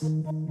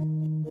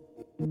Oh,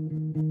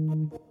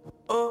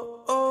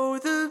 oh,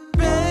 the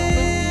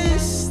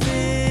best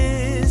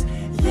is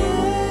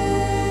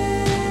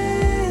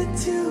yet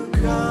to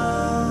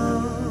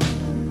come.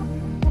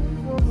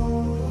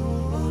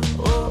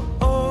 Oh,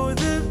 oh,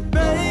 the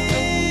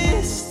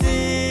best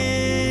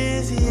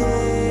is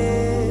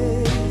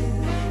yet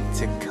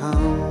to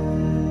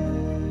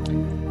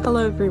come.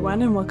 Hello,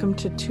 everyone, and welcome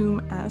to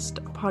Tomb Est,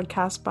 a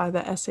podcast by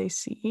the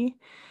SAC.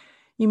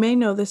 You may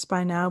know this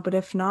by now, but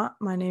if not,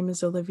 my name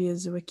is Olivia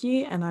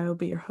Zwicky, and I will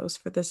be your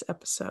host for this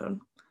episode.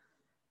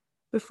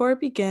 Before I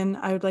begin,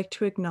 I would like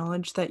to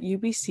acknowledge that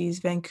UBC's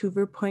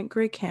Vancouver Point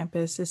Grey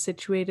campus is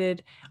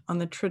situated on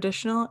the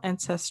traditional,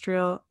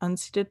 ancestral,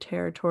 unceded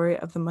territory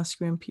of the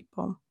Musqueam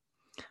people.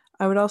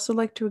 I would also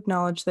like to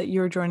acknowledge that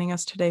you are joining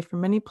us today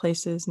from many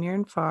places near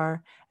and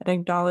far, and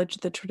acknowledge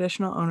the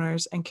traditional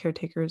owners and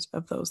caretakers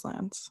of those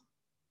lands.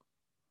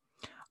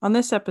 On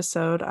this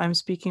episode, I'm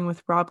speaking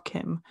with Rob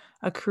Kim,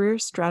 a career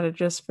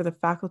strategist for the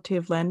Faculty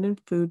of Land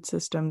and Food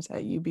Systems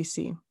at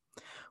UBC.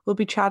 We'll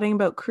be chatting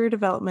about career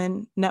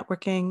development,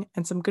 networking,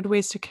 and some good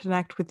ways to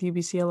connect with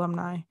UBC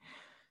alumni.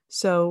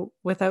 So,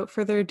 without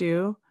further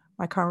ado,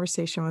 my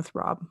conversation with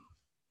Rob.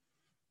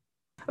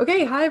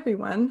 Okay, hi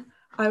everyone.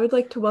 I would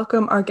like to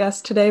welcome our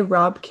guest today,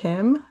 Rob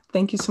Kim.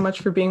 Thank you so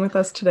much for being with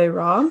us today,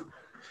 Rob.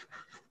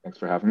 Thanks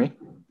for having me.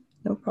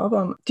 No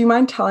problem. Do you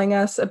mind telling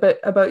us a bit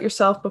about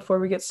yourself before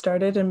we get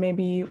started and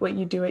maybe what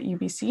you do at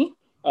UBC?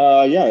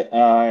 Yeah,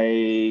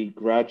 I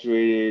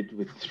graduated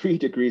with 3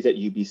 degrees at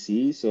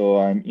UBC. So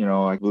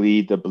I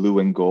bleed the blue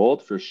and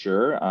gold for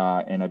sure.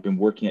 And I've been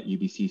working at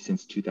UBC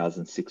since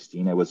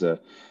 2016. I was a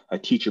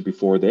teacher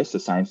before this, a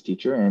science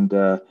teacher.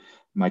 And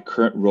my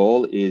current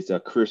role is a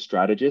career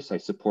strategist. I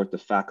support the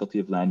Faculty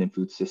of Land and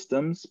Food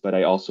Systems, but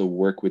I also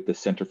work with the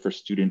Center for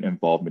Student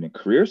Involvement in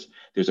Careers.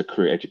 There's a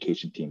career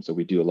education team. So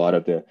we do a lot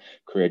of the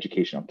career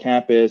education on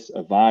campus,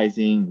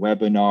 advising,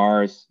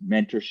 webinars,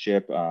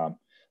 mentorship,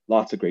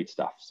 lots of great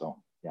stuff.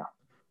 So, yeah.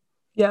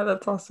 Yeah,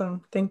 that's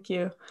awesome. Thank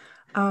you.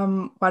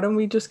 Why don't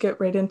we just get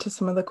right into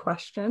some of the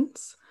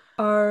questions?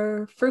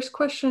 Our first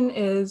question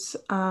is,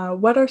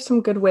 what are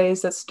some good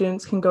ways that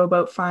students can go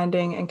about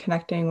finding and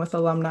connecting with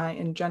alumni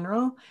in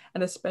general,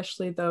 and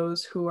especially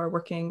those who are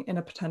working in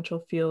a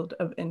potential field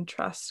of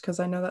interest?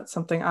 Because I know that's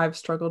something I've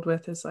struggled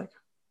with is like,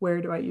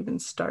 where do I even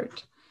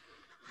start?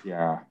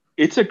 Yeah,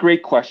 it's a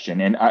great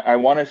question. And I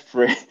want to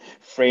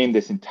frame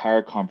this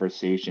entire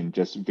conversation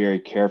just very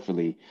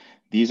carefully.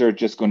 These are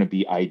just going to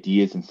be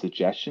ideas and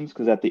suggestions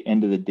because at the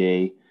end of the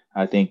day,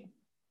 I think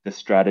the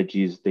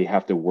strategies, they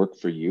have to work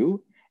for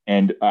you.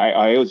 And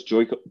I always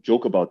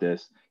joke about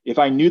this. If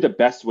I knew the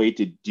best way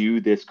to do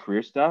this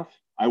career stuff,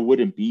 I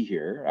wouldn't be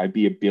here. I'd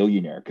be a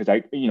billionaire because I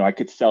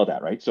could sell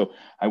that, right? So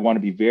I want to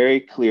be very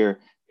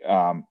clear.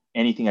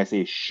 Anything I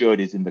say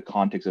should is in the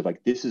context of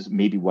like, this is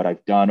maybe what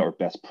I've done or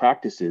best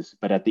practices.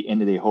 But at the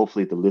end of the day,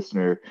 hopefully the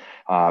listener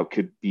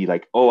could be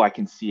like, oh, I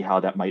can see how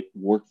that might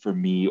work for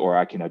me, or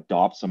I can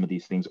adopt some of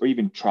these things or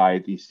even try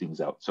these things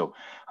out. So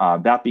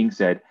that being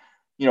said,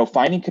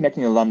 finding,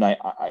 connecting alumni,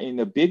 and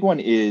the big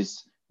one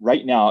is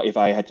right now, if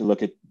I had to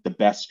look at the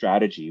best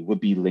strategy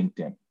would be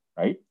LinkedIn,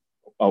 right?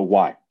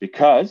 Why?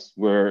 Because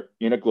we're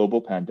in a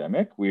global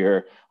pandemic.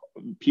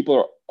 People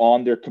are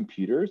on their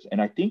computers, and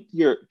I think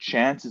your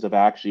chances of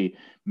actually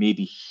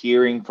maybe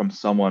hearing from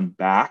someone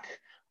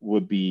back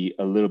would be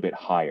a little bit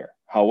higher.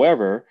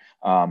 However,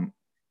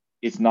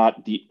 it's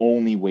not the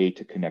only way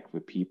to connect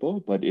with people,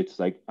 but it's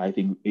like, I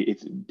think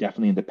it's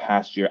definitely in the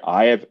past year,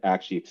 I have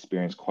actually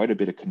experienced quite a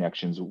bit of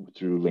connections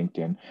through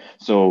LinkedIn.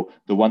 So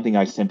the one thing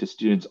I send to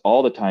students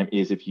all the time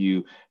is if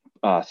you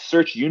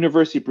search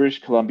University of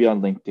British Columbia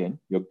on LinkedIn,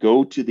 you'll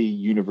go to the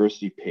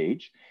university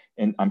page,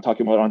 and I'm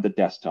talking about on the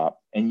desktop,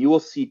 and you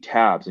will see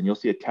tabs, and you'll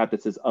see a tab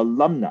that says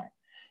alumni.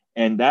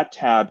 And that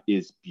tab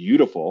is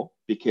beautiful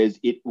because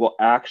it will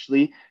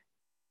actually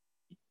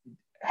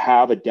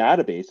have a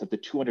database of the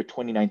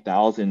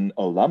 229,000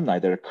 alumni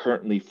that are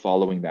currently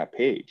following that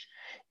page.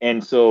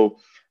 And so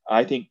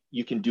I think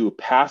you can do a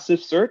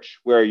passive search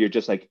where you're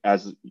just like,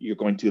 as you're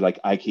going to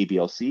like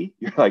IKBLC,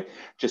 you're like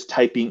just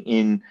typing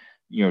in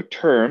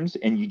terms,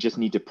 and you just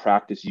need to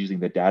practice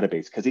using the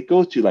database because it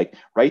goes to like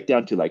right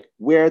down to like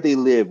where they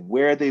live,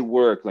 where they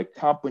work, like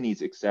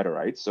companies, etc.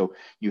 Right? So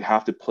you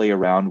have to play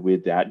around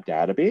with that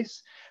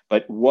database.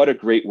 But what a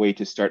great way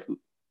to start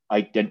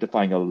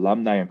identifying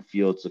alumni and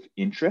fields of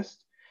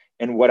interest.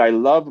 And what I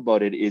love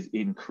about it is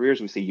in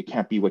careers, we say you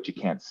can't be what you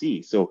can't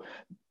see. So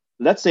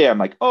let's say I'm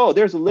like, oh,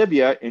 there's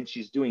Olivia and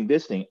she's doing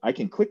this thing. I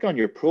can click on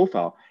your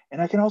profile and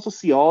I can also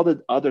see all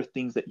the other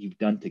things that you've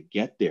done to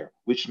get there,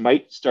 which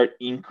might start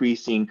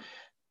increasing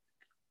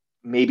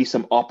maybe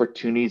some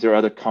opportunities or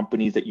other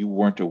companies that you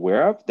weren't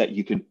aware of that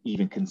you can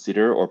even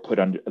consider or put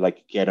under,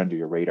 like get under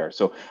your radar.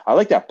 So I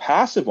like that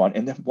passive one.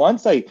 And then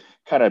once I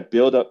kind of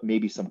build up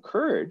maybe some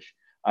courage,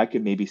 I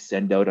can maybe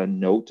send out a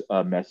note,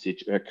 a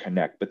message, or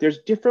connect. But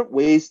there's different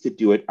ways to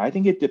do it. I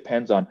think it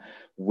depends on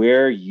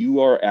where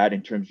you are at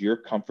in terms of your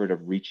comfort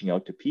of reaching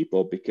out to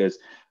people, because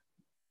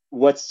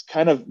what's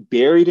kind of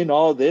buried in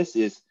all of this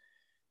is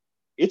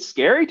it's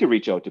scary to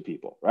reach out to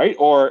people, right?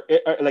 Or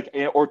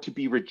to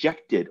be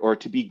rejected or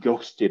to be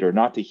ghosted or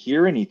not to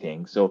hear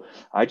anything. So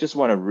I just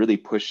want to really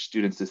push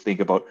students to think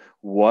about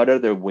what are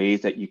the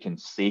ways that you can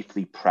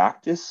safely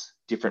practice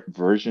different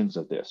versions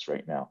of this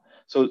right now.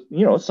 So,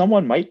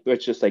 someone might,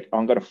 it's just like,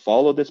 I'm going to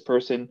follow this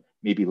person,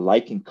 maybe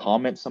like and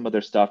comment some of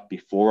their stuff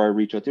before I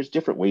reach out. There's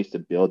different ways to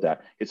build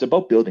that. It's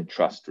about building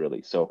trust,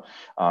 really. So,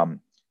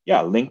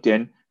 yeah,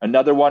 LinkedIn.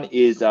 Another one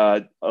is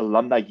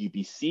Alumni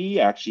UBC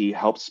actually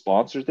helps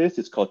sponsor this.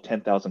 It's called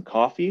 10,000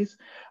 Coffees.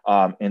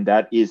 And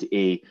that is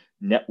a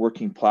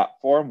networking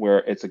platform where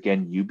it's,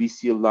 again,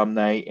 UBC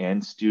alumni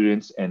and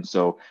students. And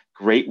so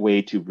great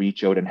way to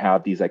reach out and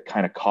have these like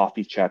kind of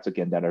coffee chats,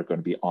 again, that are going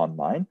to be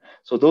online.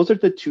 So those are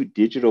the two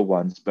digital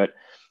ones. But,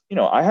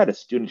 I had a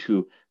student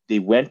who they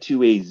went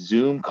to a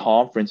Zoom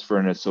conference for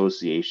an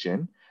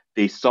association.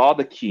 They saw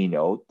the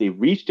keynote. They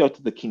reached out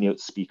to the keynote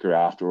speaker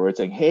afterwards,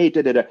 saying, "Hey,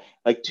 da da da."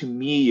 Like, to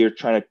me, you're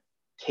trying to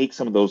take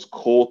some of those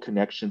cold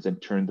connections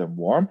and turn them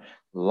warm.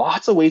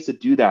 Lots of ways to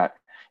do that.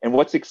 And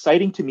what's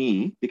exciting to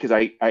me, because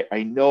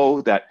I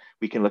know that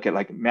we can look at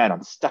like, man,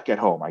 I'm stuck at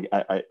home.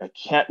 I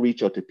can't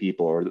reach out to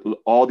people, or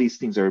all these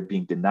things are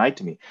being denied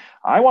to me.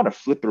 I want to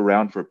flip it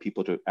around for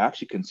people to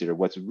actually consider.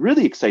 What's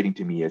really exciting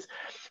to me is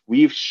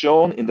we've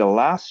shown in the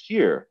last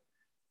year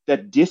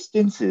that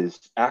distances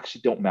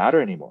actually don't matter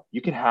anymore.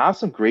 You can have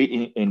some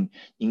great and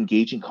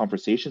engaging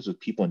conversations with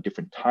people in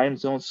different time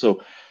zones.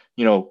 So,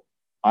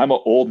 I'm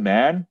an old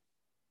man.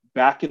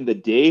 Back in the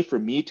day, for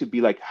me to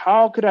be like,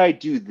 how could I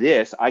do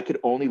this? I could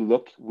only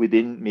look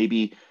within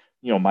maybe,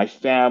 my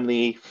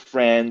family,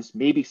 friends,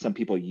 maybe some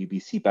people at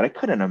UBC, but I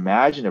couldn't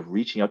imagine of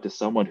reaching out to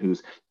someone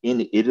who's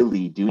in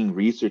Italy doing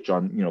research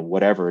on,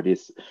 whatever it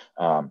is.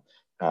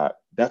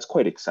 That's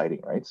quite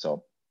exciting, right?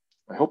 So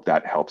I hope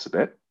that helps a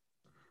bit.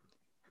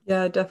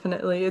 Yeah,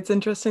 definitely. It's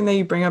interesting that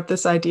you bring up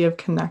this idea of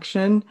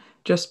connection,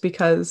 just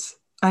because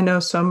I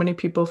know so many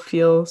people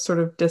feel sort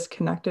of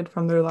disconnected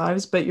from their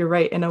lives, but you're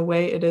right. In a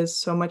way, it is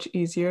so much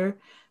easier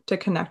to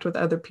connect with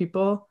other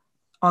people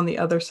on the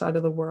other side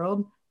of the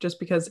world, just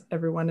because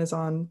everyone is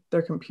on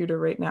their computer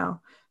right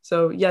now.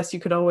 So yes, you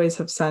could always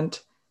have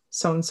sent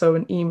so-and-so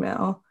an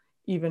email,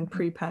 even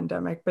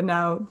pre-pandemic, but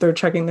now they're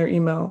checking their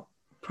email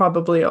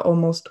probably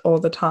almost all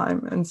the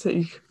time. And so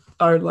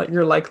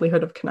your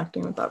likelihood of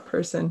connecting with that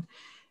person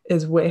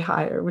is way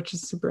higher, which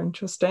is super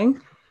interesting.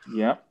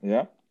 Yeah,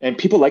 yeah. And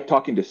people like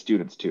talking to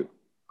students too.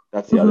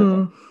 That's the other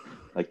thing.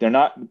 Like,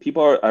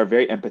 people are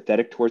very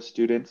empathetic towards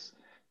students.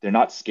 They're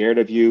not scared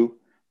of you.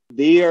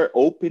 They are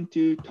open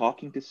to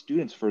talking to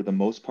students for the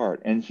most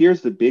part. And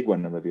here's the big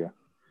one, Olivia.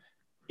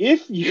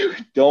 If you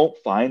don't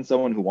find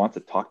someone who wants to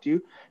talk to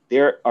you,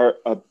 there are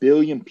a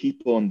billion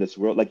people in this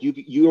world. Like,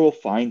 you will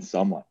find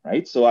someone,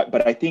 right?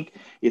 But I think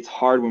it's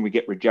hard when we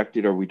get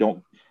rejected or we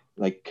don't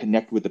like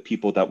connect with the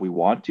people that we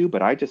want to.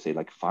 But I just say,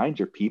 like, find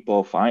your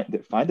people, find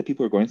the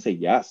people who are going to say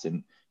yes,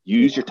 and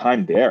use your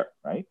time there,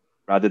 right?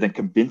 Rather than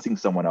convincing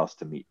someone else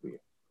to meet with you.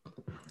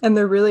 And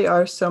there really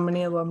are so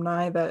many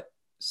alumni that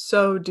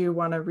so do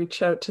want to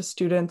reach out to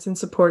students and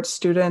support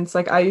students.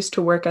 Like, I used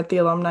to work at the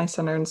Alumni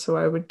Center, and so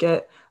I would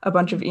get a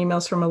bunch of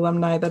emails from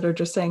alumni that are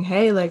just saying,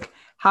 "Hey, like,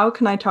 how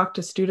can I talk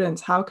to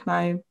students? How can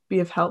I be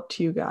of help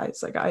to you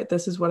guys? Like,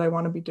 this is what I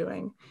want to be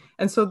doing."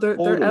 And so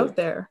they're out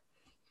there.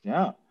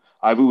 Yeah.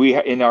 We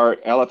in our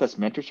LFS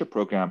mentorship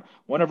program,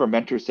 one of our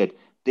mentors said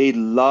they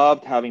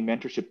loved having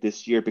mentorship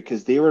this year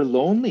because they were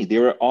lonely. They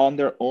were on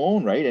their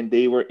own, right? And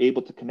they were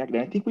able to connect.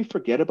 And I think we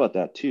forget about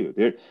that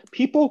too.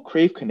 People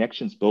crave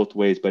connections both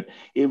ways, but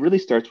it really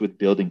starts with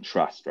building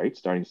trust, right?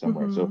 Starting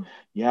somewhere. Mm-hmm. So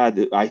yeah,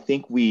 I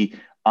think we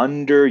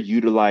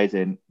underutilize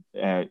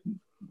and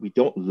we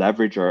don't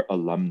leverage our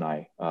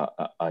alumni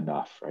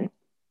enough, right?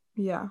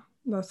 Yeah,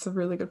 that's a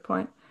really good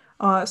point.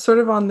 Sort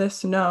of on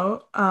this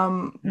note,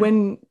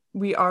 when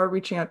we are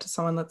reaching out to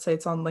someone, let's say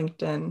it's on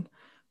LinkedIn,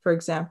 for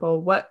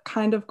example, what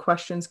kind of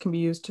questions can be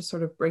used to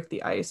sort of break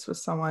the ice with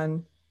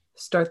someone,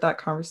 start that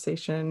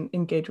conversation,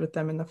 engage with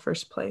them in the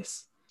first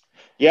place?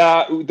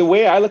 Yeah, the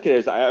way I look at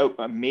it is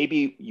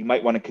maybe you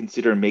might want to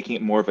consider making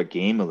it more of a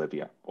game,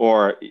 Olivia.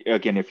 Or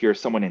again, if you're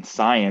someone in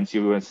science,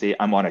 you want to say,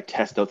 I want to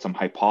test out some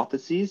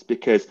hypotheses,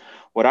 because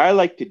what I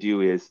like to do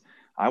is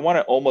I want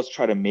to almost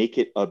try to make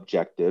it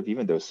objective,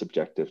 even though it's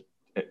subjective.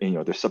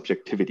 There's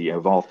subjectivity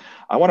involved.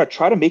 I want to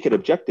try to make it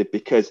objective,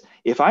 because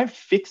if I'm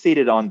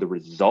fixated on the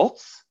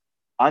results,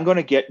 I'm going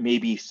to get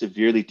maybe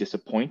severely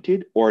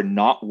disappointed or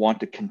not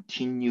want to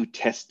continue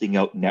testing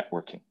out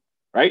networking,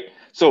 right?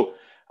 So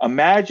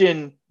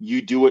imagine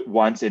you do it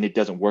once and it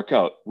doesn't work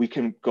out. We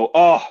can go,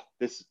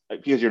 this,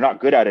 because you're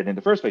not good at it in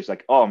the first place.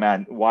 Like, oh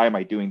man, why am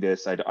I doing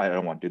this? I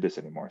don't want to do this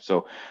anymore.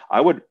 So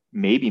I would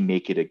maybe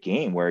make it a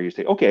game where you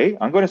say, okay,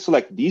 I'm going to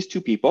select these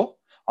two people.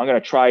 I'm going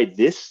to try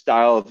this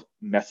style of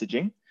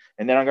messaging,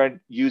 and then I'm going to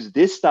use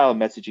this style of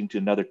messaging to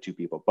another two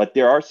people. But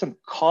there are some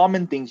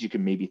common things you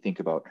can maybe think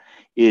about.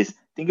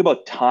 Think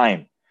about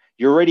time.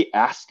 You're already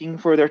asking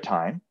for their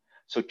time.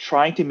 So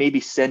trying to maybe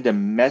send a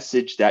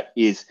message that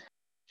is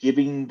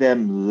giving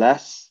them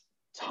less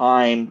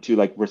time to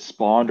like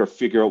respond or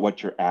figure out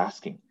what you're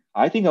asking.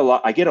 I think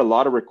I get a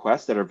lot of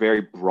requests that are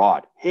very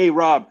broad. Hey,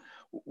 Rob,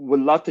 would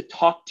love to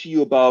talk to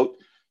you about,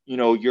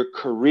 your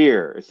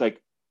career. It's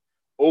like,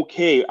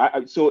 okay,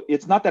 so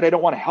it's not that I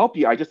don't want to help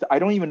you. I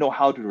don't even know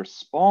how to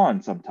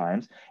respond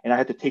sometimes, and I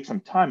had to take some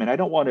time, and I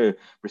don't want to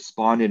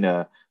respond in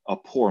a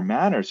poor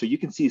manner. So you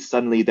can see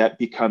suddenly that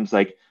becomes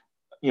like,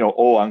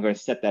 oh, I'm going to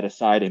set that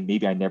aside, and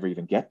maybe I never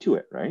even get to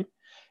it, right?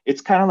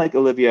 It's kind of like,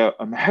 Olivia,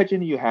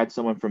 imagine you had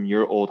someone from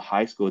your old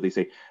high school. They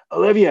say,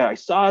 Olivia, I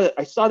saw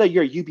that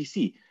you're at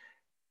UBC.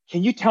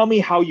 Can you tell me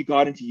how you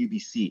got into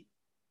UBC?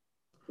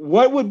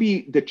 What would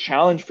be the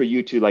challenge for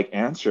you to like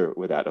answer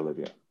with that,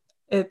 Olivia?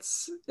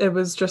 It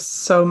was just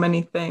so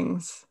many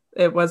things.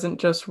 It wasn't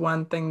just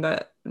one thing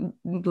that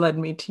led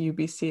me to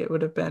UBC. It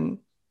would have been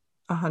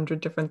 100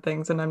 different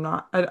things, and I'm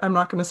not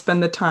going to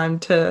spend the time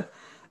to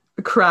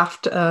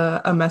craft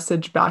a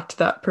message back to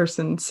that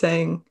person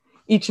saying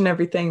each and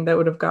everything that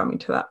would have got me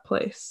to that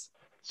place.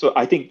 So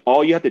I think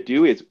all you have to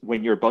do is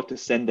when you're about to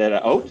send that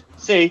out,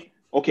 say,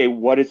 okay,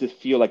 what does it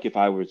feel like if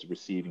I was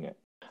receiving it?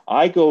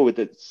 I go with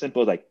the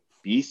simple, like,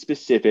 be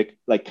specific,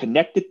 like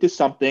connect it to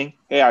something.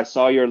 Hey, I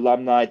saw your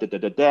alumni, da da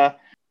da da.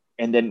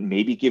 And then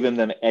maybe give them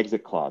an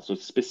exit clause. So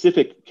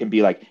specific can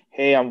be like,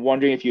 hey, I'm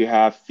wondering if you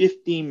have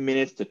 15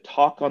 minutes to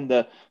talk on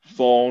the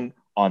phone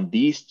on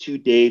these 2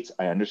 dates.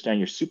 I understand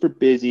you're super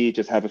busy,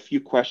 just have a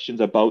few questions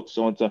about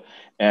so and so,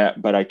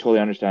 but I totally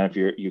understand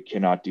if you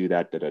cannot do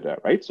that, da da da,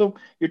 right? So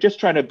you're just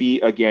trying to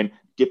be, again,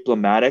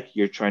 diplomatic.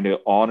 You're trying to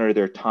honor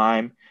their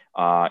time,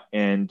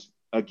 and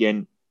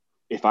again,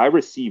 if I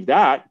receive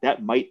that,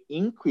 that might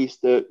increase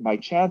my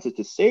chances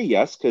to say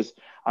yes, because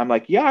I'm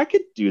like, yeah, I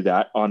could do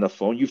that on the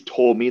phone. You've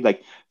told me,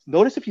 like,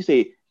 notice if you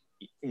say,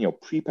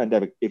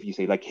 pre-pandemic, if you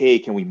say like, hey,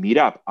 can we meet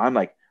up? I'm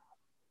like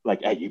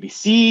at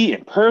UBC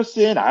in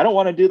person. I don't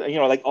want to do that.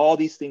 Like all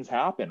these things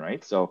happen,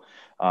 right? So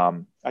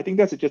I think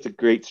that's just a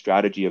great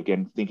strategy of,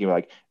 again, thinking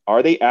like,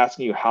 are they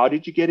asking you, how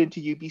did you get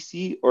into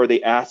UBC? Or are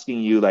they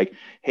asking you like,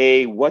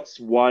 hey, what's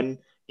one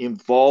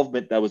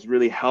involvement that was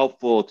really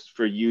helpful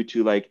for you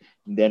to like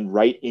then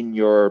write in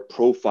your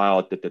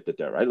profile, da, da, da,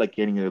 da, right? Like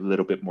getting a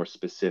little bit more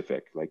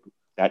specific, like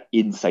that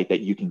insight that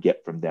you can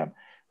get from them.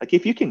 Like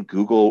if you can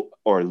Google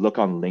or look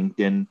on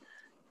LinkedIn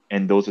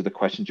and those are the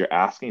questions you're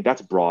asking,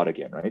 that's broad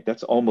again, right?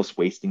 That's almost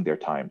wasting their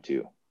time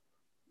too.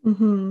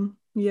 Mm-hmm.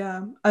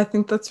 Yeah, I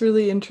think that's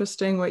really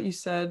interesting what you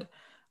said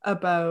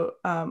about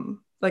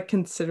like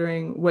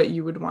considering what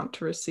you would want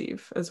to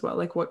receive as well,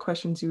 like what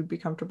questions you would be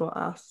comfortable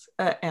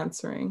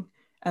answering,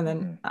 and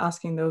then Mm-hmm.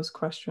 asking those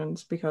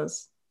questions,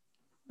 because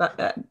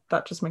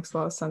that just makes a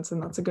lot of sense,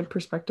 and that's a good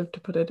perspective to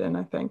put it in,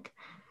 I think.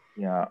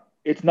 Yeah.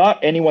 It's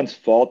not anyone's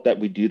fault that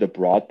we do the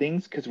broad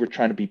things because we're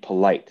trying to be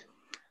polite.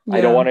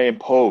 I don't Yeah. want to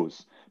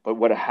impose. But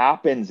what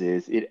happens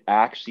is it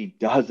actually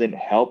doesn't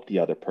help the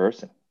other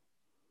person.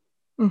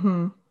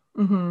 Mm-hmm.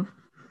 Mm-hmm.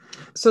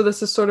 So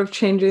this is sort of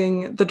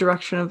changing the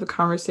direction of the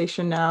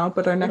conversation now,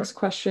 but our Sure. next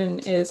question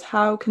is,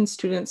 how can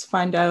students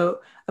find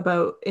out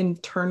about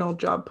internal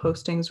job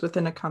postings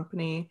within a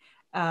company,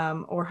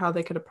 or how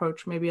they could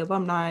approach maybe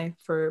alumni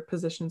for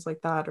positions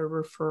like that or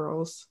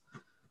referrals?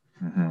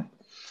 Mhm.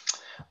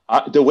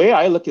 The way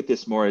I look at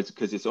this more is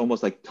because it's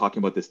almost like talking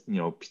about this,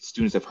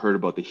 students have heard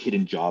about the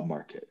hidden job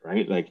market,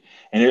 right? Like,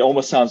 and it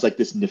almost sounds like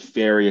this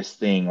nefarious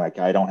thing, like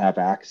I don't have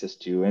access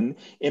to. And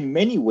in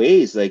many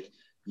ways, like,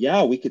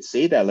 yeah, we could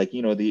say that, like,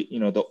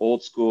 the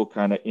old school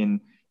kind of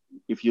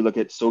if you look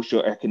at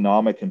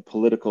socioeconomic and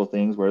political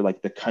things where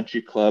like the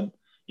country club,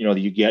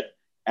 you get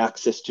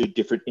access to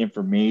different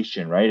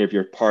information, right? If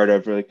you're part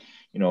of like,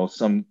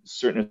 some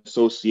certain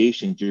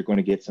associations, you're going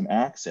to get some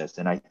access.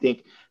 And I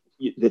think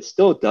that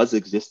still does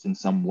exist in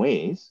some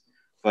ways.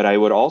 But I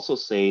would also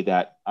say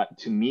that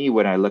to me,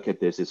 when I look at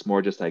this, it's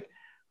more just like,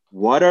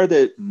 what are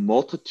the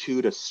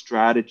multitude of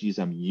strategies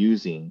I'm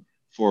using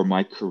for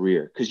my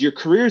career? Because your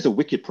career is a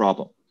wicked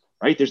problem,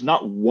 right? There's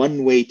not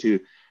one way to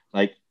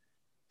like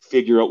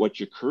figure out what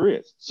your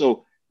career is.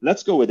 So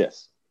let's go with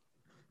this.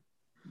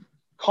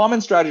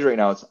 Common strategy right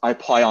now is I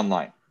apply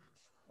online,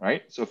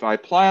 right? So if I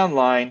apply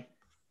online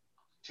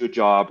to a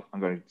job, I'm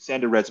going to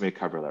send a resume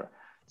cover letter.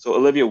 So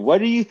Olivia, what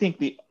do you think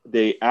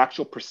the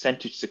actual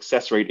percentage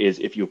success rate is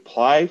if you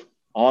apply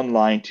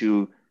online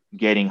to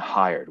getting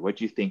hired? What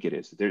do you think it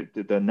is?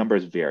 The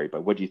numbers vary,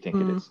 but what do you think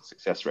it is,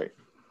 success rate?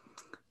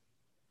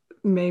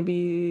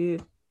 Maybe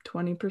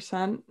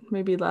 20%,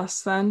 maybe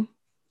less than.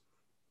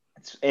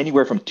 It's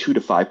anywhere from 2 to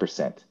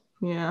 5%,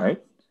 Yeah.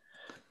 right?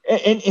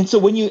 And so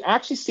when you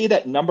actually say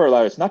that number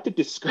aloud, it's not to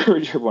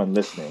discourage everyone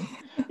listening.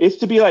 It's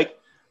to be like,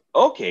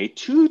 okay,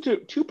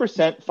 2%,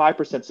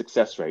 5%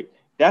 success rate.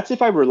 That's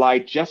if I rely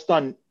just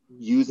on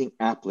using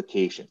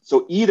application.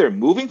 So either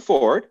moving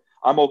forward,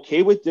 I'm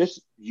okay with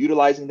just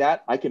utilizing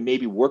that. I can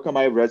maybe work on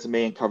my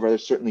resume and cover it.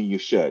 Certainly you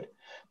should.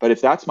 But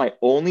if that's my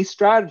only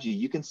strategy,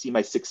 you can see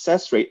my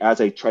success rate as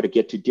I try to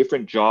get to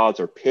different jobs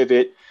or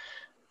pivot.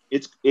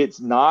 It's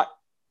not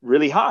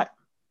really high,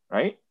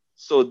 right?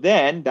 So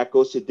then that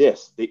goes to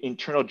this, the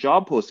internal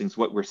job postings.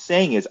 What we're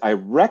saying is I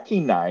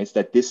recognize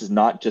that this is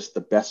not just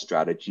the best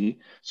strategy.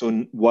 So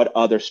what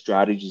other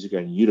strategies are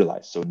going to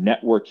utilize? So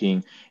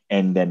networking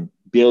and then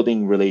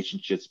building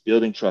relationships,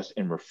 building trust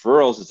and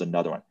referrals is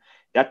another one.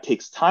 That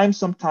takes time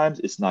sometimes.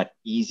 It's not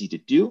easy to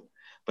do,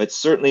 but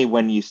certainly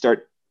when you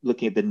start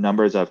looking at the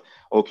numbers of,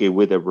 okay,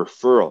 with a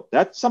referral,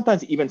 that's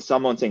sometimes even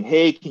someone saying,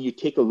 hey, can you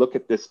take a look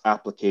at this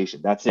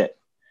application? That's it.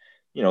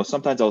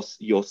 Sometimes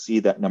you'll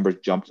see that number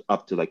jumped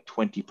up to like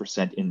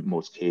 20% in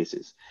most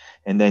cases.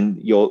 And then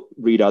you'll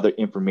read other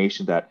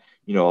information that,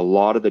 a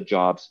lot of the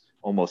jobs,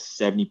 almost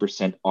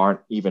 70% aren't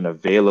even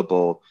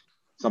available.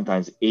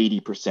 Sometimes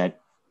 80%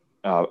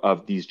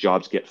 of these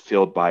jobs get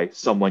filled by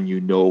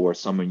someone or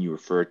someone you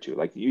refer to.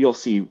 Like you'll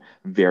see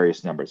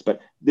various numbers,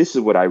 but this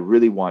is what I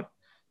really want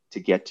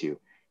to get to.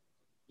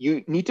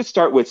 You need to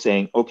start with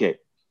saying, okay,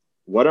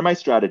 what are my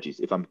strategies?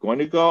 If I'm going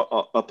to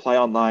go apply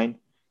online,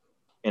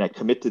 and I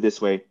commit to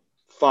this way,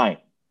 fine,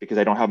 because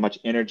I don't have much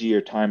energy or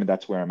time and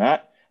that's where I'm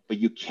at. But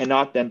you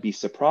cannot then be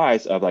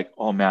surprised of like,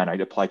 oh man, I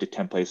applied to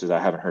 10 places,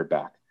 I haven't heard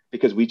back,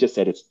 because we just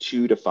said it's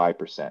 2 to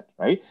 5%,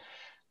 right?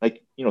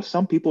 Like,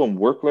 some people in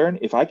WorkLearn,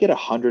 if I get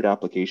 100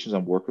 applications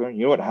on WorkLearn,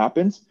 you know what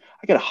happens?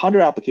 I get 100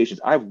 applications,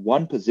 I have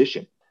one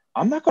position.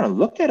 I'm not going to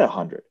look at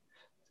 100.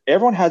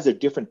 Everyone has their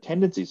different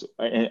tendencies.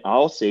 And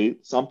I'll say,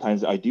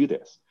 sometimes I do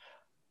this.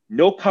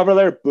 No cover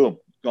letter, boom,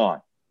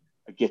 gone.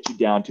 I get you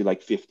down to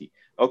like 50.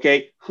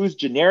 Okay, who's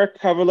generic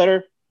cover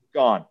letter?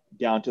 Gone,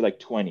 down to like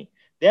 20.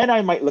 Then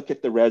I might look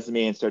at the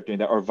resume and start doing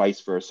that, or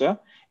vice versa.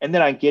 And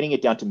then I'm getting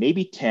it down to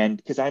maybe 10,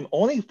 because I'm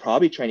only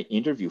probably trying to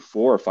interview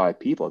 4 or 5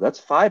 people. That's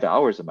 5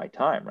 hours of my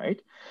time,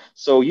 right?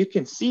 So you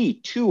can see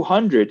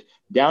 200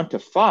 down to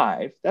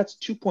 5, that's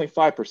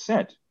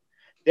 2.5%.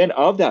 Then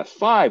of that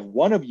 5,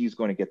 one of you is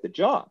going to get the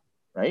job,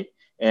 right?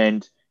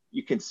 And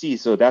you can see,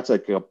 so that's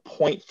like a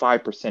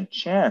 0.5%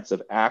 chance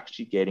of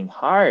actually getting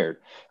hired.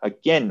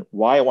 Again,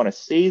 why I want to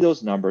say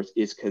those numbers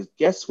is because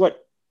guess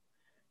what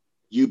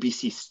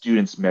UBC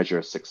students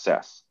measure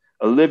success?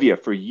 Olivia,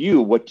 for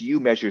you, what do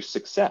you measure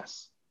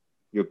success?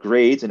 Your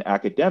grades and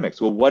academics.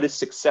 Well, what is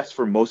success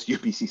for most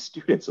UBC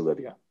students,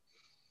 Olivia?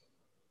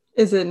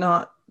 Is it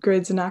not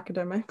grades and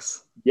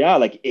academics? Yeah,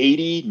 like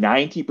 80,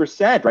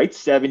 90%, right?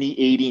 70,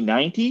 80,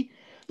 90.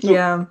 So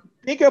yeah.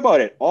 Think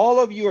about it. All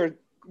of you are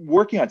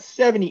working on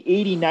 70,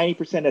 80,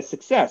 90% of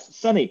success.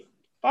 Sunny,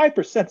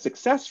 5%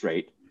 success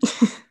rate.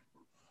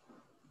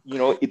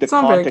 The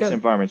context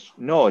environment,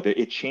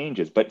 it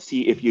changes. But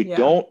see, if you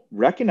don't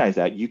recognize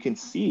that, you can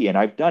see, and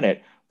I've done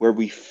it, where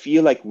we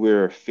feel like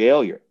we're a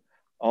failure.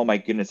 Oh my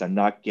goodness, I'm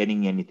not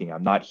getting anything.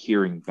 I'm not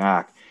hearing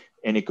back.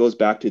 And it goes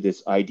back to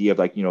this idea of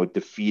like,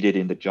 defeated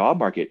in the job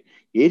market.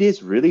 It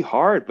is really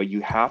hard, but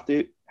you have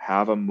to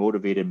have a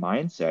motivated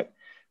mindset,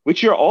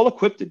 which you're all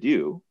equipped to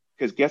do.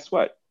 Because guess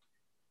what?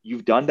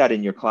 You've done that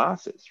in your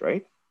classes,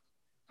 right?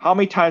 How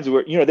many times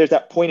there's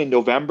that point in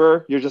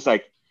November, you're just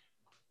like,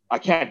 I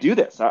can't do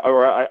this.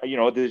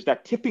 There's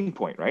that tipping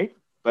point, right?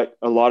 But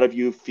a lot of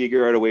you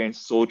figure out a way and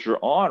soldier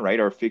on, right?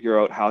 Or figure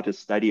out how to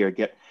study or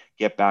get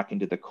back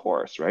into the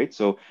course, right?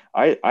 So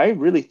I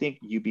really think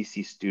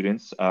UBC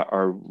students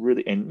are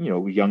really, and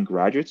young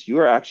graduates, you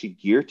are actually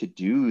geared to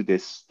do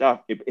this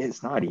stuff.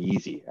 It's not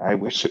easy. I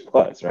wish it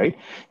was, right?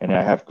 And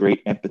I have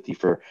great empathy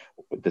for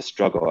the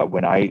struggle.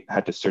 When I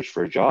had to search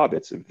for a job,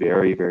 it's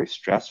very, very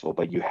stressful,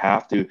 but you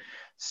have to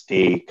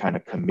stay kind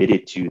of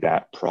committed to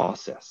that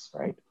process,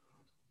 right?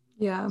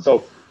 Yeah.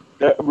 So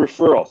the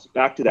referrals,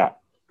 back to that.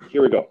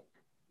 Here we go.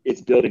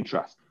 It's building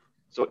trust.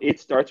 So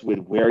it starts with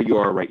where you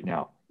are right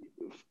now.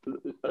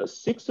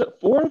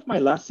 4 of my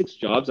last 6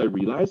 jobs, I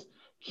realized,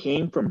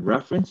 came from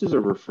references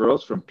or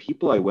referrals from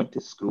people I went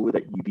to school with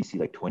at UBC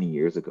like 20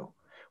 years ago.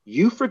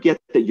 You forget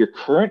that your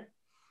current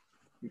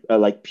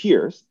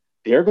peers,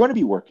 they're going to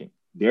be working.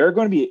 They're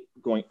going to be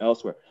going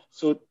elsewhere.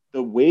 So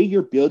the way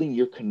you're building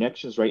your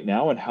connections right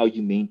now and how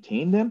you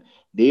maintain them,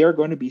 they are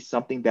going to be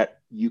something that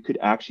you could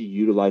actually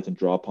utilize and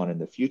draw upon in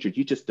the future.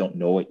 You just don't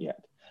know it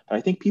yet. I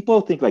think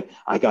people think like,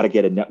 I got to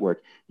get a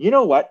network. You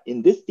know what?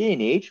 In this day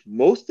and age,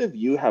 most of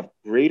you have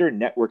greater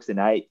networks than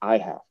I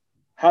have.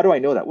 How do I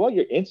know that? Well,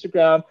 your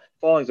Instagram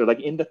followings are like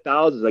in the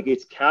thousands. Like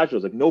it's casual.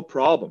 It's like no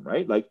problem,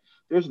 right? Like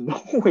there's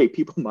no way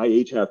people my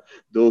age have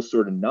those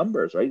sort of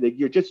numbers, right? Like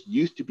you're just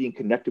used to being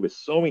connected with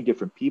so many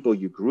different people.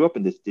 You grew up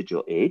in this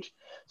digital age.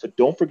 So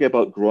don't forget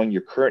about growing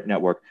your current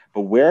network.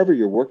 But wherever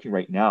you're working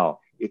right now,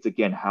 it's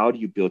again, how do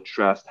you build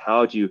trust?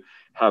 How do you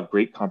have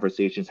great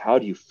conversations? How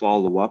do you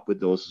follow up with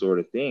those sort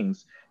of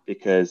things?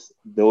 Because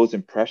those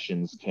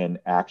impressions can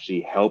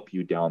actually help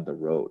you down the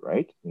road,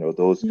 right?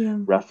 Those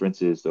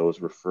references, those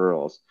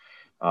referrals.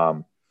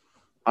 I'm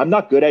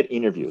not good at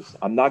interviews.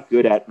 I'm not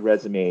good at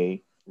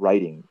resume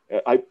writing.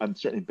 I'm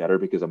certainly better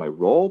because of my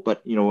role,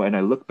 but and I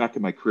look back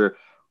at my career,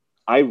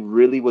 I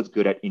really was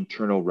good at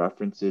internal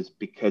references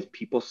because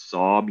people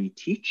saw me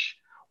teach,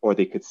 or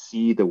they could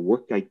see the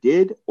work I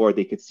did, or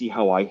they could see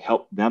how I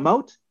helped them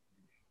out.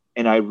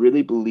 And I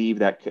really believe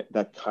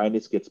that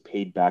kindness gets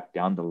paid back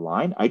down the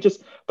line.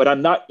 But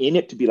I'm not in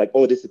it to be like,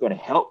 oh, this is going to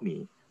help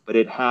me. but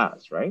it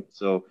has, right?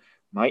 So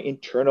my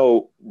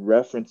internal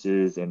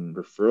references and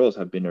referrals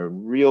have been a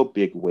real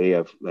big way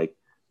of like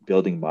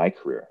building my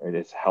career, and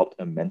it's helped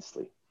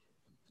immensely.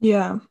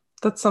 Yeah,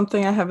 that's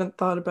something I haven't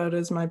thought about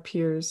as my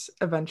peers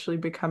eventually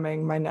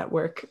becoming my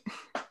network.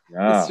 It's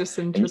Yeah. just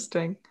And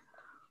interesting.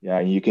 yeah,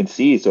 and you can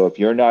see, so if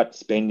you're not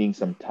spending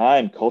some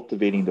time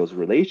cultivating those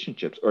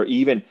relationships, or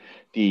even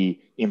the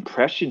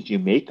impressions you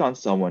make on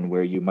someone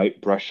where you might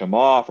brush them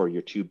off or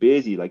you're too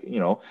busy, like,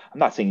 I'm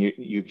not saying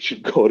you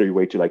should go to your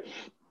way to like,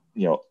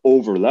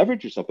 over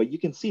leverage yourself, but you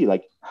can see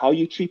like how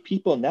you treat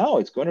people now,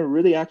 it's going to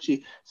really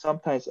actually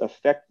sometimes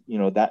affect,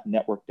 that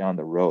network down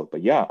the road.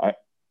 But yeah,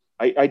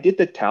 I did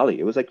the tally.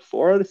 It was like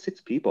 4 out of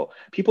 6 people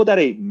that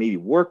I maybe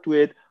worked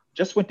with,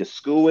 just went to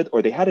school with,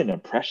 or they had an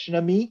impression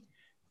of me.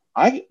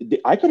 I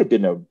could have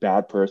been a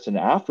bad person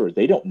afterwards.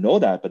 They don't know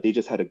that, but they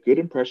just had a good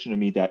impression of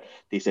me that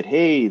they said,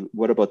 "Hey,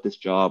 what about this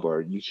job?"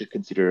 Or you should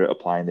consider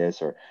applying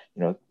this, or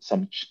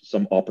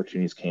some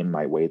opportunities came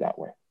my way that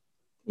way.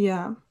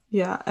 Yeah,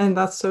 yeah, and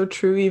that's so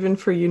true even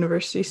for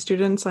university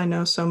students. I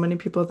know so many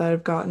people that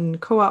have gotten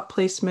co-op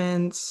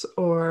placements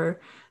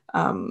or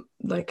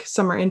like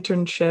summer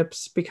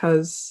internships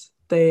because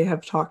they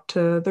have talked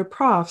to their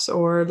profs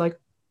or like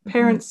Mhm.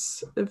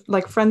 parents,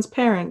 like friends'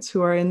 parents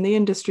who are in the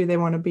industry they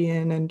want to be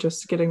in, and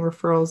just getting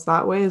referrals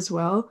that way as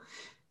well. Mhm.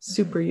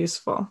 Super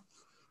useful.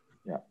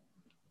 Yeah,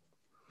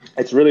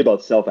 it's really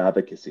about self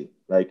advocacy.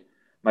 Like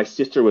my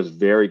sister was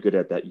very good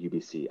at that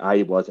UBC.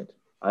 I wasn't.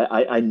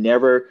 I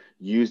never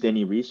used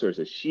any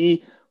resources.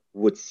 She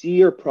would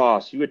see her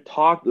prof. She would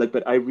talk like,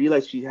 but I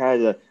realized she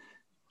had a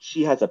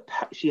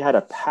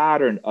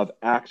pattern of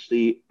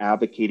actually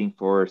advocating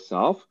for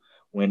herself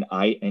when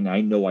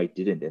I know I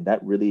didn't, and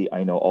that really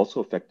I know also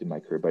affected my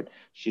career. But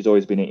she's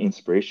always been an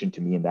inspiration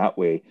to me in that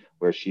way,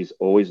 where she's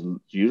always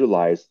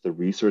utilized the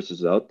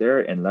resources out there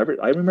and leverage.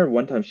 I remember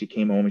one time she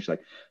came home and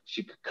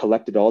she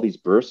collected all these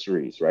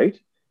bursaries, right?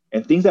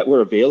 And things that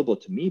were available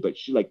to me, but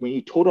she like when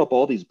you total up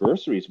all these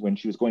bursaries when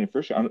she was going to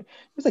first year, it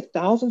was like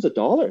thousands of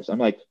dollars. I'm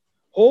like,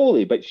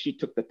 holy! But she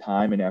took the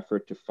time and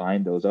effort to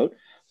find those out.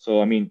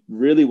 So, I mean,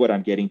 really what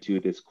I'm getting to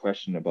this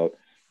question about,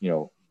 you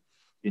know,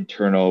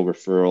 internal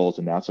referrals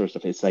and that sort of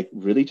stuff, it's like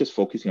really just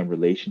focusing on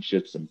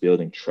relationships and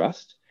building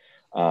trust,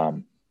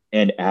 um,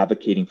 and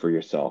advocating for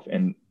yourself.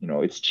 And,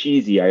 it's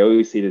cheesy. I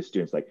always say to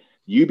students, like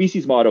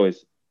UBC's motto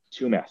is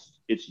 "2 mess."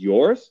 It's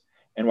yours.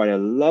 And what I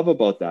love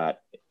about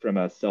that from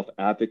a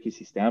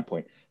self-advocacy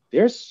standpoint,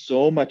 there's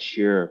so much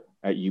here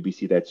at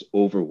UBC that's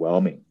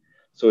overwhelming.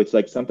 So it's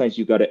like sometimes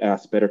you got to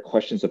ask better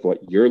questions of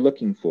what you're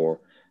looking for,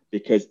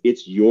 because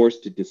it's yours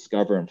to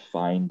discover and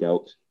find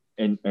out,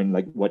 and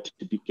like what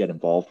to get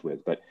involved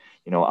with. But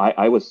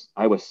I was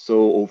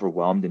so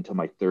overwhelmed until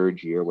my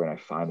third year when I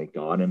finally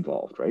got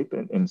involved, right?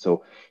 And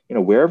so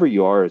wherever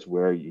you are is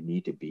where you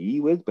need to be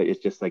with, but it's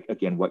just like,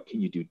 again, what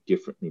can you do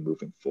differently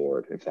moving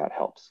forward, if that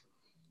helps?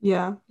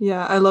 Yeah,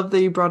 yeah. I love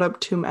that you brought up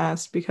Tomb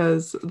S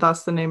because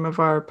that's the name of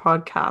our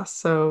podcast.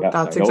 So Yes,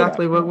 I that's know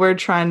exactly that. what Yeah, we're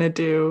trying to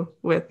do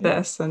with yeah,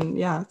 this. And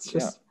yeah, it's yeah.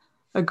 just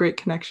a great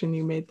connection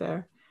you made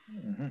there.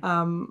 Hmm.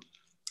 Um,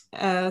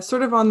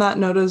 Sort of on that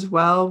note as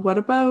well, what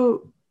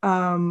about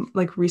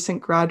like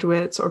recent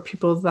graduates or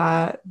people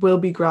that will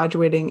be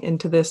graduating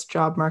into this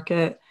job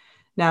market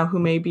now who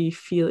may be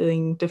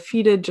feeling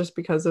defeated just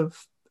because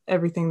of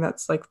everything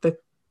that's like the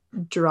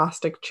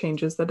drastic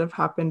changes that have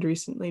happened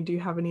recently? Do you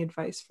have any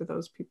advice for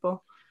those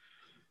people?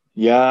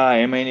 Yeah,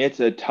 I mean,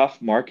 it's a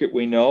tough market,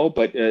 we know,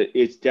 but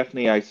it's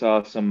definitely, I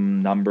saw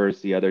some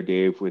numbers the other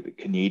day with the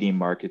Canadian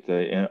market,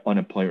 the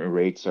unemployment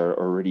rates are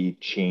already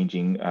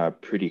changing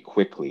pretty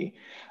quickly.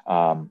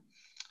 Um,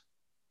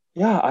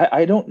 yeah,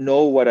 I don't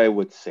know what I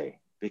would say,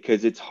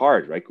 because it's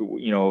hard, right?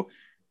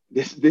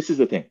 This is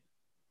the thing.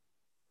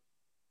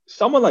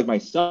 Someone like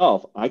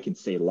myself, I can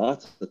say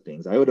lots of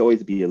things. I would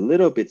always be a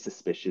little bit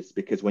suspicious,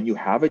 because when you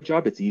have a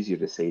job, it's easier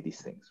to say these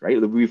things,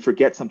 right? We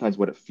forget sometimes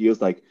what it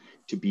feels like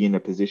to be in a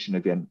position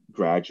again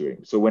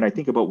graduating. So when I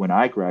think about when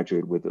I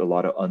graduated with a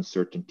lot of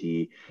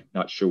uncertainty,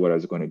 not sure what I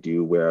was going to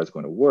do, where I was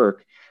going to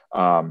work,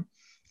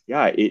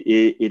 yeah,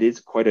 it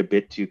is quite a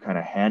bit to kind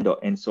of handle.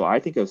 And so I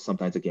think of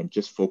sometimes, again,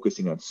 just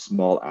focusing on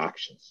small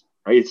actions,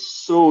 right? It's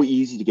so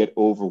easy to get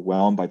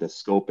overwhelmed by the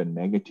scope and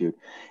magnitude.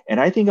 And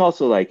I think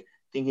also like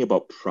thinking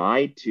about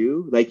pride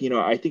too. Like,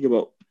 I think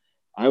about,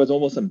 I was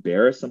almost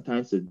embarrassed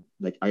sometimes to,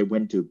 like, I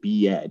went to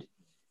B Ed,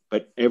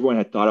 but everyone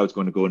had thought I was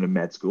going to go into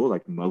med school,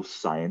 like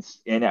most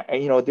science. And,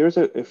 there's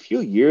a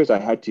few years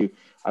I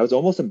was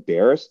almost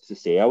embarrassed to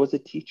say I was a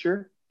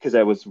teacher, because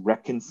I was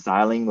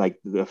reconciling like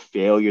the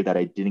failure that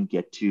I didn't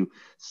get to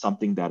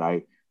something that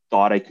I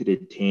thought I could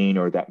attain,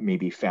 or that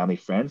maybe family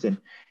friends. And,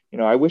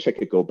 I wish I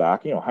could go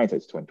back,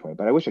 hindsight's 2020,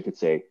 but I wish I could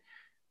say,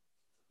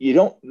 you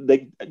don't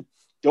like,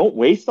 don't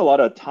waste a lot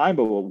of time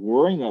about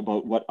worrying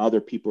about what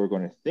other people are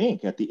going to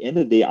think. At the end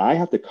of the day, I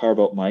have to carve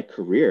out my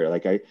career.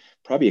 Like I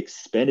probably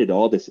expended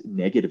all this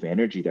negative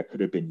energy that could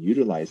have been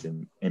utilized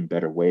in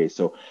better ways.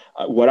 So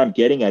what I'm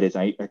getting at is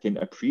I can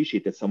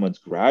appreciate that someone's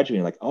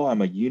graduating like, oh,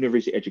 I'm a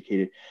university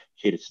educated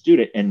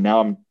student, and now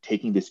I'm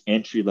taking this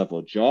entry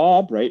level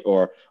job, right?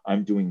 Or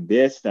I'm doing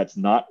this that's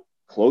not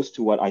close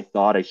to what I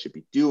thought I should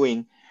be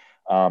doing.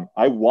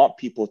 I want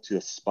people to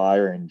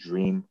aspire and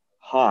dream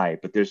high,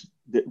 but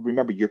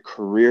remember, your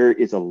career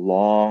is a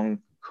long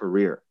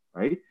career,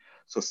 right?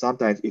 So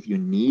sometimes if you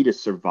need a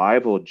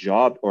survival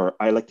job, or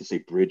I like to say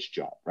bridge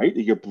job, right?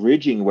 You're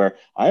bridging where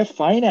I have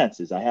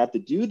finances, I have to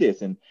do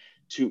this, and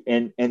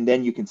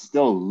then you can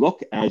still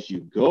look as you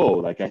go.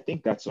 Like I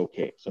think that's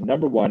okay. So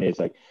number one is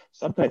like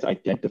sometimes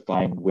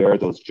identifying where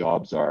those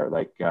jobs are.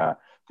 Like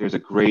there's a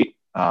great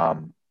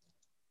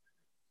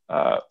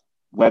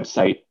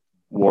website,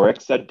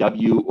 Worixa,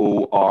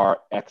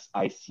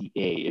 Worxica.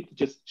 It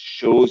just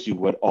shows you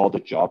what all the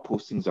job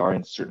postings are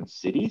in certain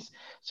cities.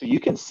 So you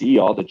can see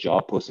all the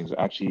job postings.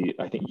 Actually,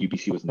 I think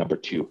UBC was number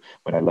 2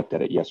 when I looked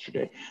at it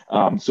yesterday.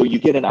 So you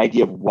get an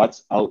idea of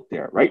what's out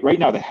there, right? Right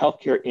now, the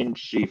healthcare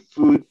industry,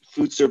 food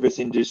service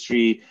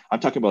industry, I'm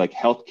talking about like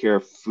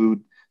healthcare,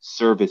 food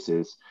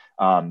services.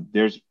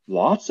 There's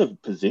lots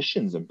of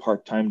positions and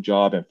part-time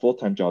job and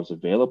full-time jobs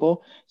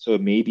available. So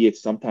maybe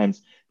it's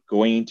sometimes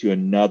going into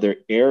another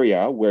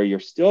area where you're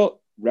still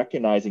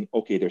recognizing,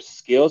 okay, there's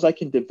skills I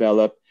can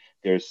develop,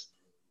 there's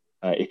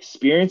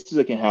experiences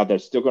I can have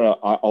that's still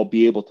I'll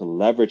be able to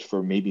leverage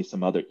for maybe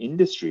some other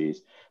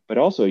industries, but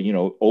also,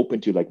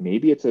 open to like,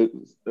 maybe it's a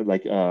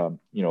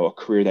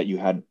career that you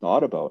hadn't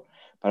thought about.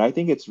 But I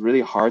think it's really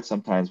hard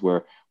sometimes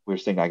where we're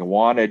saying, I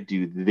want to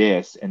do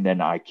this, and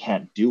then I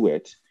can't do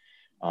it.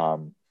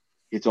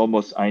 It's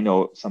almost, I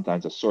know,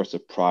 sometimes a source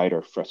of pride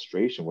or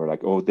frustration where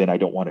like, oh, then I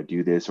don't want to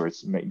do this, or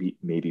it's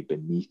maybe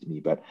beneath me.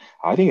 But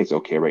I think it's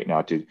okay right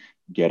now to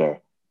get a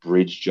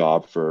bridge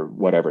job for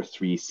whatever,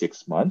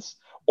 3-6 months.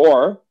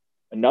 Or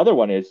another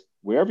one is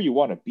wherever you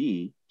want to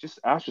be, just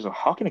ask yourself,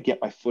 how can I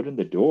get my foot in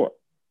the door,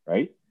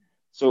 right?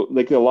 So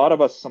like a lot of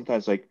us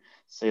sometimes like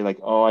say like,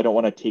 oh, I don't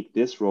want to take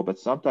this role, but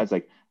sometimes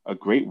like a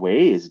great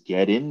way is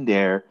get in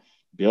there,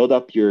 build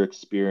up your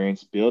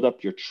experience, build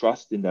up your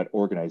trust in that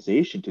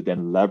organization to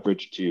then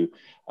leverage to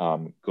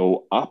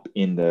go up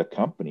in the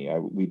company.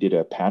 We did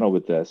a panel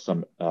with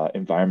some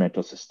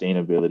environmental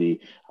sustainability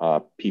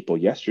people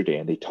yesterday,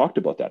 and they talked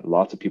about that.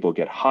 Lots of people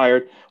get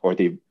hired, or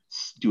they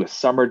do a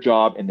summer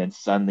job, and then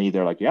suddenly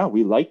they're like, yeah,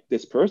 we like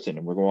this person,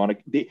 and we're going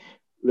to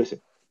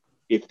listen.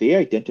 If they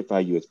identify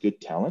you as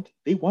good talent,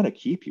 they want to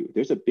keep you.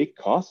 There's a big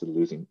cost of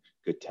losing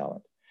good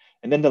talent.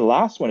 And then the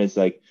last one is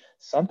like,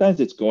 sometimes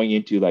it's going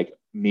into like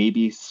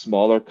maybe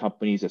smaller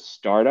companies, a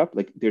startup.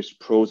 Like there's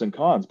pros and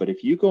cons, but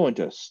if you go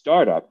into a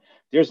startup,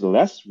 there's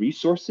less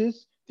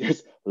resources,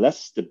 there's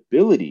less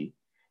stability,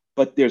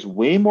 but there's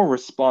way more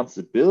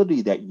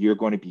responsibility that you're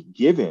going to be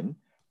given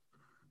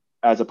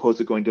as opposed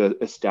to going to an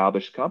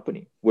established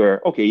company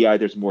where, okay, yeah,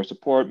 there's more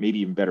support, maybe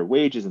even better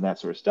wages and that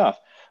sort of stuff.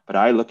 But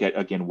I look at,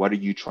 again, what are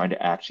you trying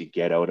to actually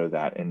get out of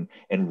that, and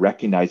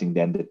recognizing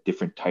then the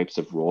different types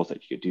of roles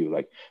that you could do.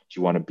 Like, do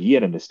you want to be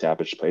at an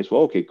established place?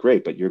 Well, okay,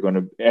 great. But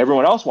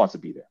everyone else wants to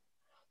be there.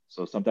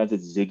 So sometimes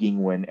it's zigging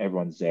when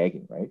everyone's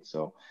zagging, right?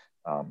 So,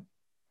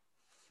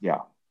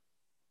 yeah.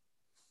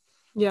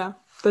 Yeah,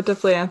 that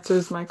definitely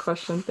answers my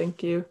question.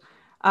 Thank you.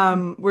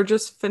 We're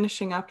just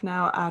finishing up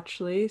now,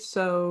 actually.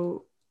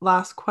 So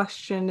last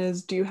question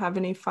is, do you have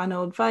any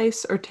final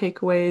advice or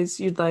takeaways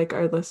you'd like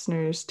our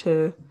listeners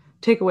to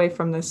take away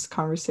from this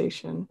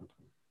conversation?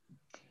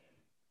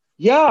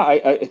 Yeah,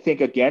 I think,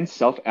 again,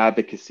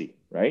 self-advocacy,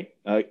 right?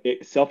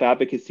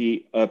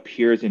 Self-advocacy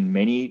appears in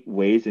many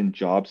ways in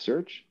job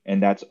search,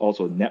 and that's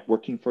also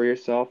networking for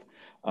yourself.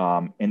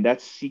 And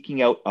that's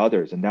seeking out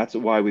others. And that's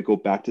why we go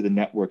back to the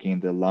networking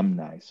and the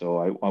alumni.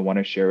 So I want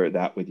to share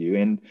that with you.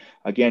 And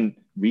again,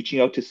 reaching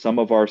out to some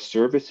of our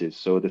services.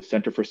 So the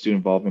Center for Student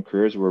Involvement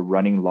Careers, we're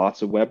running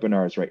lots of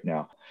webinars right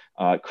now,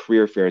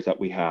 career fairs that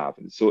we have.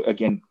 So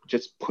again,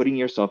 just putting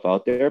yourself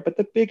out there. But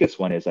the biggest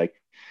one is like,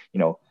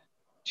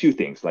 2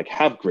 things, like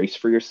have grace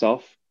for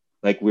yourself.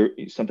 Like we're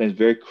sometimes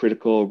very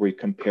critical. We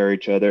compare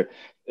each other,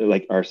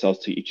 like ourselves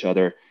to each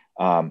other.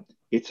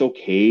 It's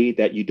okay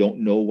that you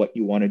don't know what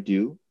you want to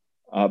do,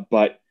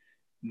 but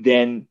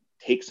then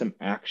take some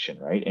action,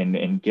 right?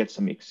 And get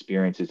some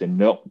experiences, and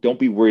don't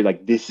be worried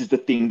like this is the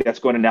thing that's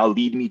going to now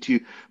lead me to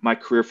my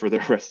career for the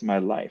rest of my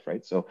life,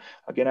 right? So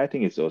again, I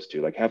think it's those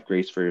 2, like have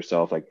grace for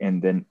yourself, like,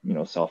 and then,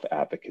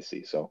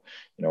 self-advocacy. So,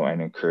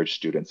 and encourage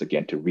students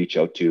again to reach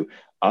out to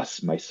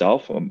us,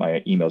 myself.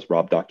 My email is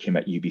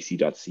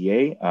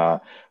rob.kim@ubc.ca.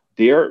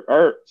 There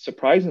are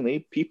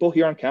surprisingly people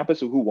here on campus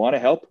who want to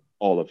help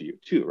all of you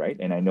too, right?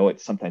 And I know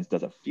it sometimes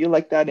doesn't feel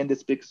like that in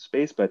this big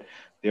space, but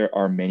there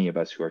are many of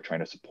us who are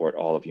trying to support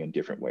all of you in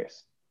different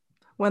ways.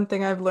 One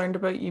thing I've learned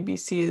about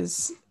UBC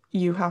is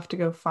you have to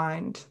go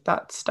find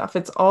that stuff.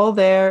 It's all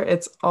there.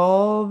 It's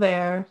all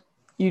there.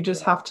 You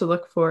just have to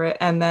look for it.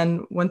 And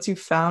then once you've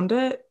found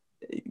it,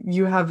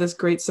 you have this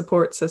great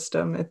support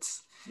system.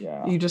 It's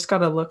Yeah. You just got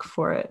to look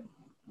for it.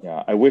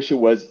 Yeah, I wish it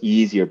was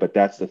easier, but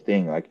that's the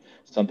thing. Like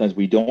sometimes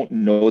we don't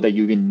know that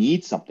you even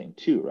need something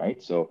too,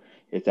 right? So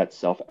it's that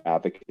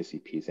self-advocacy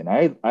piece. And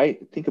I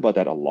think about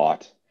that a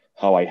lot,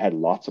 how I had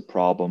lots of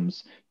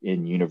problems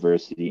in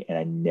university and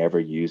I never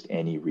used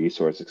any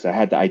resources because I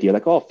had the idea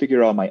like, oh, I'll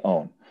figure it out on my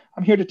own.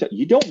 I'm here to tell you,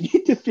 you don't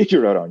need to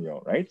figure it out on your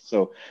own, right?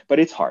 So, but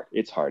it's hard.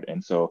 It's hard.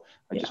 And so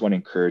I Yeah. just want to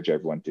encourage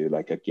everyone to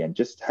like, again,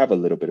 just have a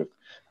little bit of,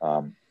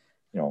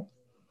 you know,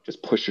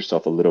 just push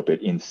yourself a little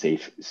bit in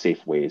safe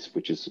ways,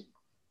 which is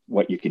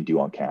what you can do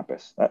on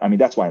campus. I mean,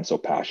 that's why I'm so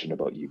passionate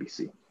about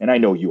UBC. And I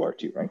know you are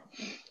too, right?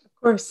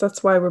 Of course,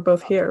 that's why we're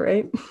both here,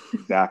 right?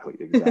 Exactly.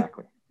 Yeah.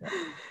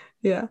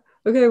 Yeah.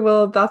 Okay,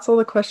 well, that's all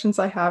the questions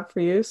I have for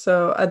you.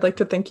 So I'd like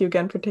to thank you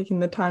again for taking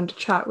the time to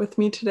chat with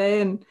me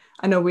today. And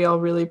I know we all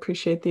really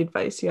appreciate the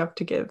advice you have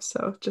to give.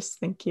 So just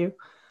thank you.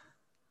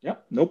 Yeah,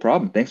 no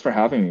problem. Thanks for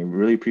having me.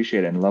 Really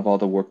appreciate it and love all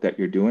the work that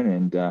you're doing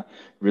and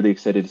really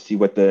excited to see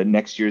what the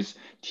next year's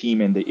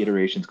team and the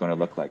iteration is going to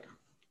look like.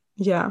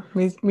 Yeah,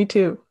 me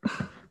too.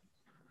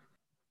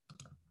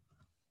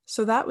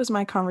 So that was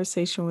my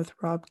conversation with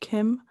Rob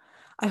Kim.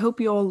 I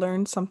hope you all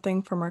learned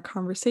something from our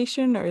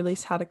conversation or at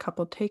least had a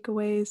couple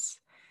takeaways.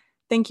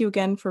 Thank you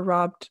again for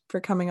Rob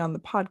for coming on the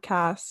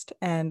podcast.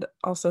 And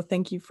also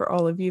thank you for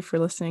all of you for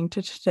listening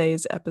to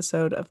today's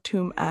episode of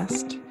TUM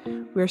Est.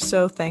 We're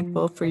so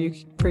thankful for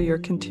your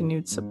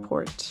continued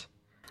support.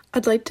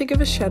 I'd like to give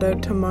a shout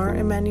out to Mar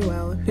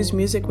Emmanuel, whose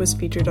music was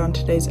featured on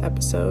today's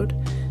episode.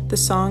 The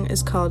song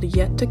is called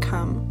Yet to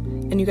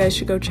Come, and you guys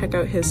should go check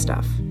out his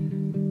stuff.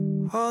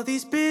 All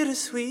these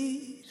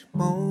bittersweet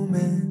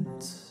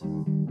moments.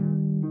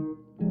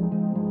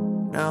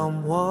 Now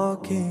I'm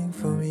walking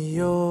from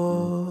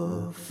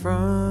your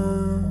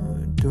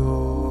front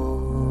door.